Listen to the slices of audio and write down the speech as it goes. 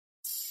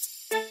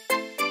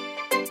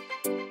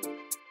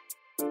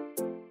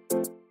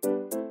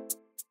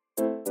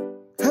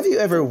Have you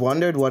ever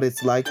wondered what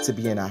it's like to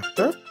be an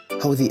actor?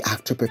 How the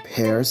actor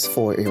prepares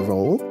for a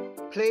role?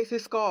 Place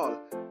is Call.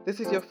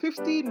 This is your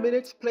 15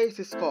 minutes Place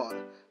is Call.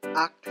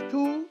 Act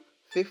 2,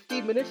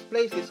 50 minutes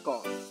Place is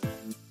Call.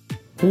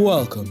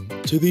 Welcome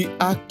to the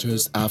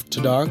Actors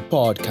After Dark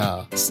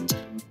podcast,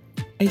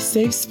 a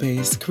safe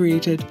space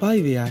created by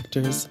the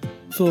actors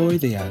for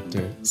the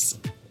actors.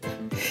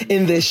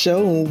 In this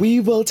show, we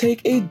will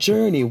take a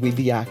journey with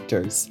the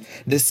actors,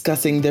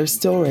 discussing their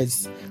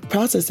stories,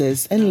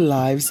 processes, and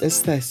lives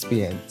as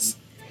thespians.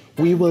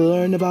 We will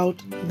learn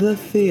about the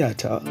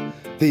theater,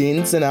 the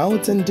ins and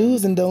outs and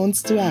do's and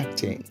don'ts to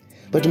acting.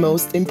 But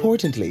most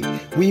importantly,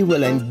 we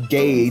will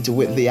engage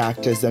with the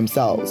actors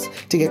themselves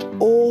to get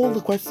all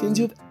the questions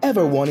you've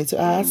ever wanted to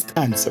ask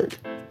answered.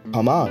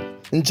 Come on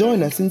and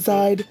join us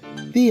inside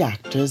the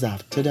Actors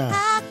After Dark.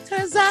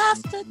 Actors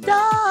After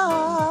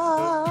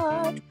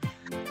Dark.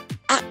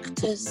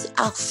 Actors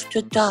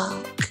After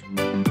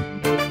Dark.